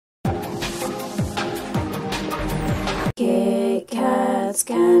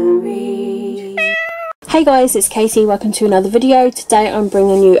Kitkatscanread. Hey guys, it's Katie. Welcome to another video. Today I'm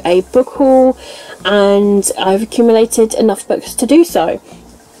bringing you a book haul, and I've accumulated enough books to do so.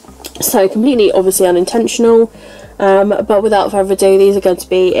 So completely obviously unintentional, but without further ado, these are going to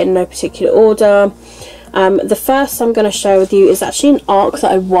be in no particular order. The first I'm going to share with you is actually an ARC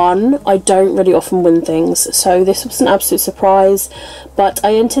that I won. I don't really often win things, so this was an absolute surprise, but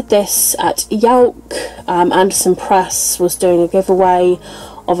I entered this at Yelp. Anderson Press was doing a giveaway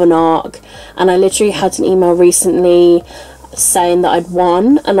of an ARC, and I literally had an email recently saying that I'd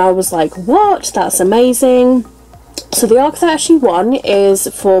won, and I was like, what? That's amazing. So the ARC that I actually won is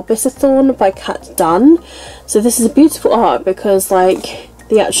for Bitterthorn by Kat Dunn. So this is a beautiful ARC because like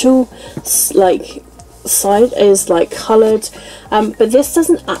the actual like side is like coloured, but this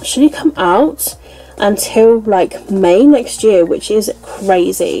doesn't actually come out until like May next year, which is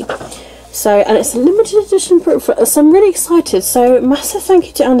crazy. So, and it's a limited edition book, so I'm really excited. So massive thank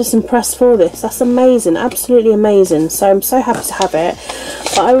you to Anderson Press for this. That's amazing, absolutely amazing. So I'm so happy to have it.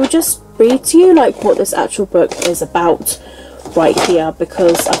 But I will just read to you like what this actual book is about right here,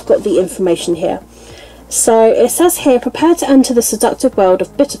 because I've got the information here. So it says here, prepare to enter the seductive world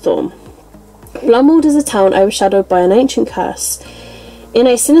of Bitterthorn. Blumwold is a town overshadowed by an ancient curse. In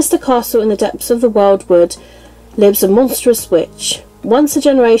a sinister castle in the depths of the wildwood lives a monstrous witch. Once a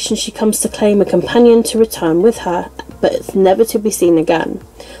generation she comes to claim a companion to return with her, but it's never to be seen again.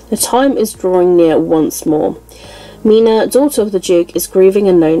 The time is drawing near once more. Mina, daughter of the Duke, is grieving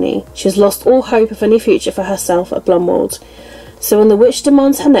and lonely. She has lost all hope of any future for herself at Blumwold. So when the witch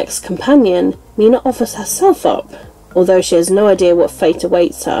demands her next companion, Mina offers herself up, although she has no idea what fate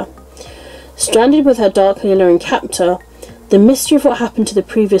awaits her. Stranded with her darkly alluring captor, the mystery of what happened to the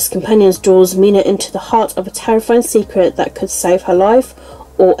previous companions draws Mina into the heart of a terrifying secret that could save her life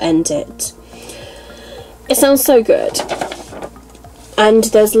or end it. It sounds so good. And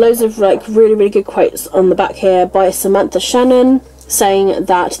there's loads of like really good quotes on the back here by Samantha Shannon, saying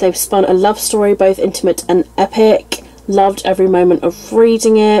that they've spun a love story both intimate and epic. Loved every moment of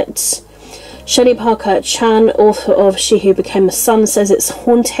reading it. Shelley Parker Chan, author of She Who Became a Sun, says it's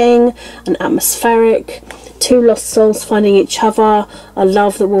haunting and atmospheric. Two lost souls finding each other, a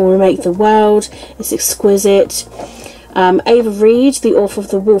love that will remake the world. It's exquisite. Ava Reid, the author of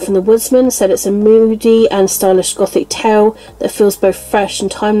The Wolf and the Woodsman, said it's a moody and stylish gothic tale that feels both fresh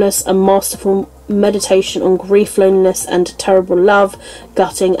and timeless, a masterful meditation on grief, loneliness and terrible love,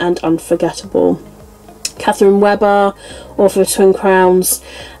 gutting and unforgettable. Catherine Webber, author of Twin Crowns,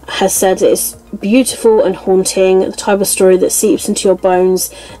 has said it's beautiful and haunting, the type of story that seeps into your bones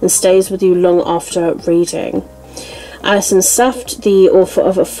and stays with you long after reading. Alison Saft, the author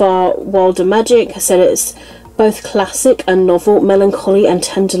of A Far Wilder Magic, has said it's both classic and novel, melancholy and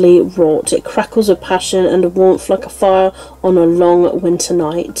tenderly wrought. It crackles with passion and warmth like a fire on a long winter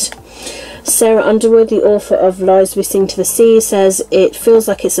night. Sarah Underwood, the author of Lies We Sing to the Sea, says it feels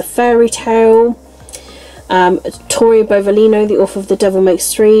like it's a fairy tale. Tori Bovalino, the author of The Devil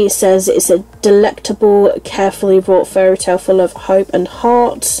Makes Three, says it's a delectable, carefully wrought fairy tale full of hope and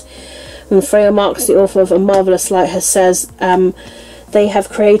heart. And Freya Marks, the author of A Marvellous Light, says they have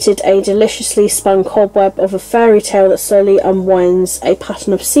created a deliciously spun cobweb of a fairy tale that slowly unwinds a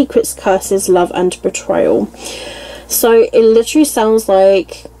pattern of secrets, curses, love and betrayal. So it literally sounds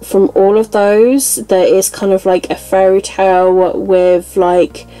like from all of those there is kind of like a fairy tale with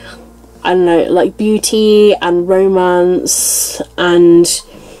like, I don't know, like beauty and romance and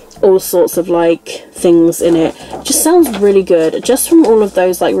all sorts of like things in it. Just sounds really good. Just from all of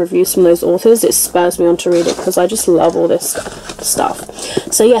those like reviews from those authors, it spurs me on to read it because I just love all this stuff.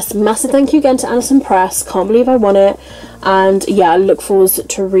 So yes, massive thank you again to Anderson Press. Can't believe I won it, and yeah, I look forward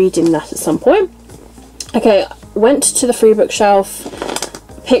to reading that at some point. Okay, went to the free bookshelf,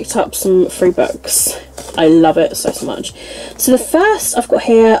 picked up some free books. I love it so much. So the first I've got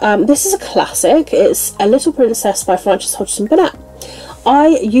here, this is a classic. It's A Little Princess by Frances Hodgson Burnett.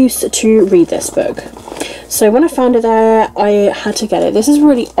 I used to read this book, so when I found it there I had to get it. This is a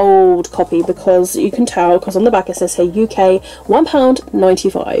really old copy because you can tell, because on the back it says here UK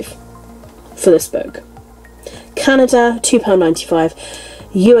 £1.95 for this book, Canada £2.95,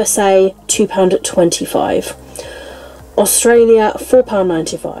 USA £2.25, Australia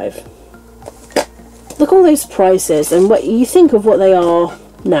 £4.95. Look at all those prices and what you think of what they are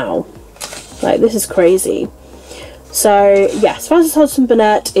now. Like, this is crazy. So yes, Frances Hodgson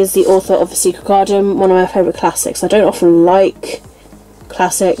Burnett is the author of The Secret Garden, one of my favourite classics. I don't often like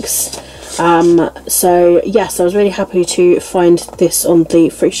classics, so yes, I was really happy to find this on the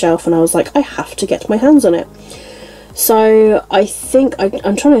free shelf, and I was like, I have to get my hands on it. So I think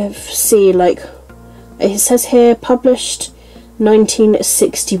I'm trying to see, like, It says here published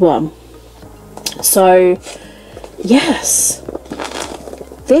 1961. So yes,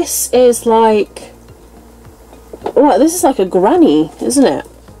 this is like, oh, this is like a granny, isn't it?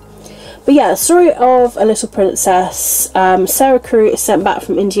 But yeah, the story of a little princess. Sarah Crewe is sent back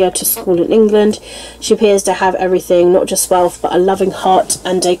from India to school in England. She appears to have everything, not just wealth, but a loving heart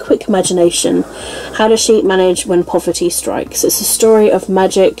and a quick imagination. How does she manage when poverty strikes? It's a story of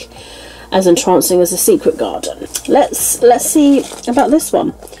magic as entrancing as a secret garden. Let's see about this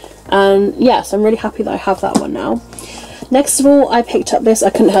one. And yes, I'm really happy that I have that one now. Next of all, I picked up this. I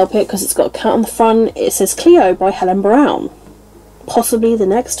couldn't help it because it's got a cat on the front. It says Cleo by Helen Brown. Possibly the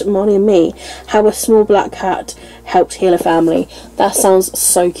next Marnie and Me. How a small black cat helped heal a family. That sounds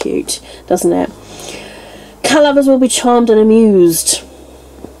so cute, doesn't it? Cat lovers will be charmed and amused.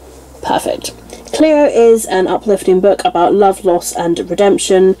 Perfect. Cleo is an uplifting book about love, loss and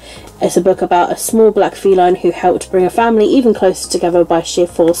redemption. It's a book about a small black feline who helped bring a family even closer together by sheer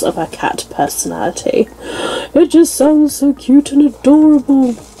force of her cat personality. It just sounds so cute and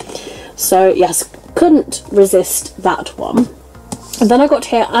adorable. So yes, couldn't resist that one. And then I got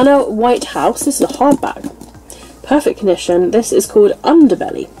here Anna Whitehouse. This is a hardback. Perfect condition. This is called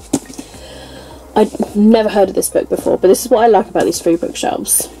Underbelly. I'd never heard of this book before, but this is what I like about these free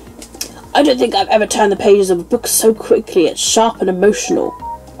bookshelves. I don't think I've ever turned the pages of a book so quickly. It's sharp and emotional.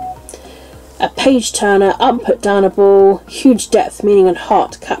 A page turner, up, put down a ball, huge depth, meaning and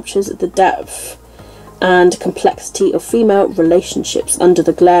heart captures the depth and complexity of female relationships under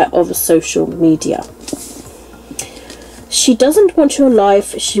the glare of social media. She doesn't want your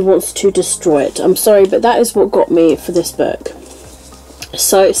life, she wants to destroy it. I'm sorry, but that is what got me for this book.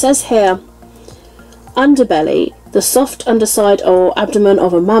 So it says here, underbelly, the soft underside or abdomen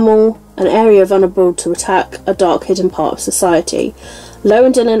of a mammal, an area vulnerable to attack, a dark hidden part of society. Lo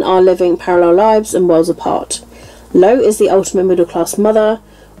and Dylan are living parallel lives and worlds apart. Lo is the ultimate middle class mother,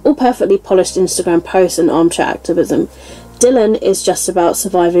 all perfectly polished Instagram posts and armchair activism. Dylan is just about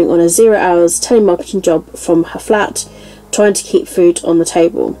surviving on a 0 hours telemarketing job from her flat, trying to keep food on the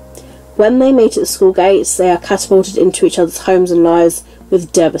table. When they meet at the school gates, they are catapulted into each other's homes and lives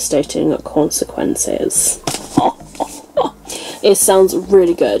with devastating consequences. It sounds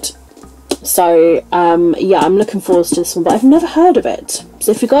really good. So yeah, I'm looking forward to this one, but I've never heard of it.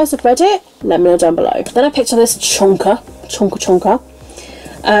 So if you guys have read it, let me know down below. Then I picked up this chonka,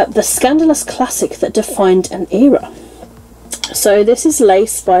 the scandalous classic that defined an era. So this is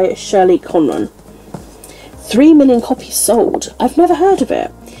Lace by Shirley Conran. 3 million copies sold. I've never heard of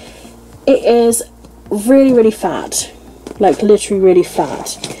it. It is really, really fat. Like literally really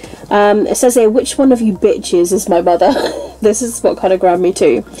fat. It says here, which one of you bitches is my mother? This is what kind of grabbed me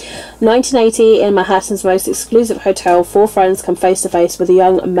too. 1980, in Manhattan's most exclusive hotel, 4 friends come face to face with a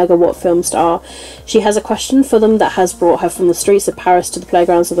young megawatt film star. She has a question for them that has brought her from the streets of Paris to the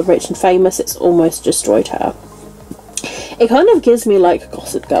playgrounds of the rich and famous. It's almost destroyed her. It kind of gives me like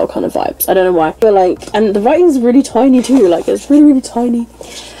Gossip Girl kind of vibes. I don't know why. But like, and the writing's really tiny too. Like it's really, really tiny.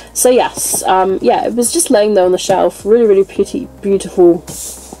 So yes, yeah, it was just laying there on the shelf. Really, really pretty, beautiful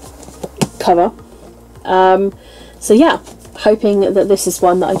cover. So yeah, hoping that this is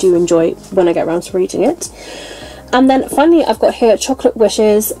one that I do enjoy when I get around to reading it. And then finally I've got here Chocolate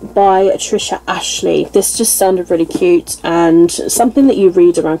Wishes by Trisha Ashley. This just sounded really cute and something that you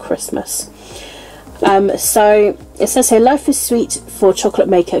read around Christmas. So it says here, life is sweet for chocolate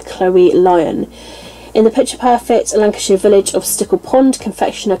maker Chloe Lyon. In the picture perfect Lancashire village of Stickle Pond,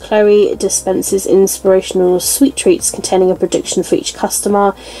 confectioner Chloe dispenses inspirational sweet treats containing a prediction for each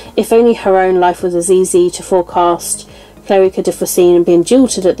customer. If only her own life was as easy to forecast, Chloe could have foreseen being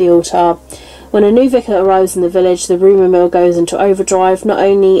jilted at the altar. When a new vicar arrives in the village, the rumour mill goes into overdrive. Not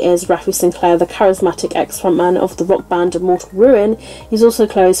only is Raffi Sinclair the charismatic ex-frontman of the rock band Mortal Ruin, he's also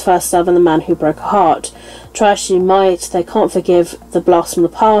Chloe's first love and the man who broke her heart. Try as she might, they can't forgive the blast from the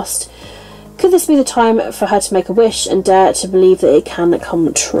past. Could this be the time for her to make a wish and dare to believe that it can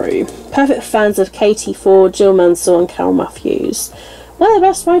come true? Perfect fans of Katie Ford, Jill Mansell and Carol Matthews. One of the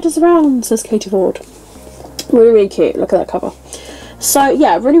best writers around, says Katie Ford. Really, really cute. Look at that cover. So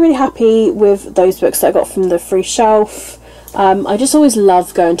yeah, really, really happy with those books that I got from the free shelf. I just always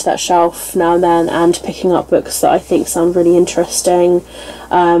love going to that shelf now and then and picking up books that I think sound really interesting.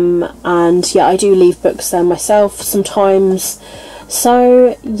 And yeah, I do leave books there myself sometimes.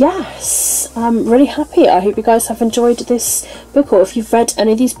 So yes, I'm really happy. I hope you guys have enjoyed this book, or if you've read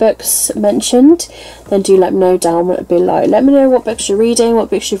any of these books mentioned, then do let me know down below. Let me know what books you're reading, what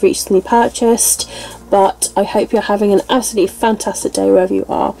books you've recently purchased. But I hope you're having an absolutely fantastic day wherever you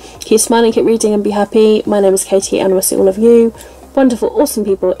are. Keep smiling, keep reading and be happy. My name is Katie and I will see all of you wonderful, awesome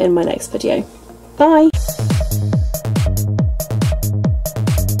people in my next video. Bye!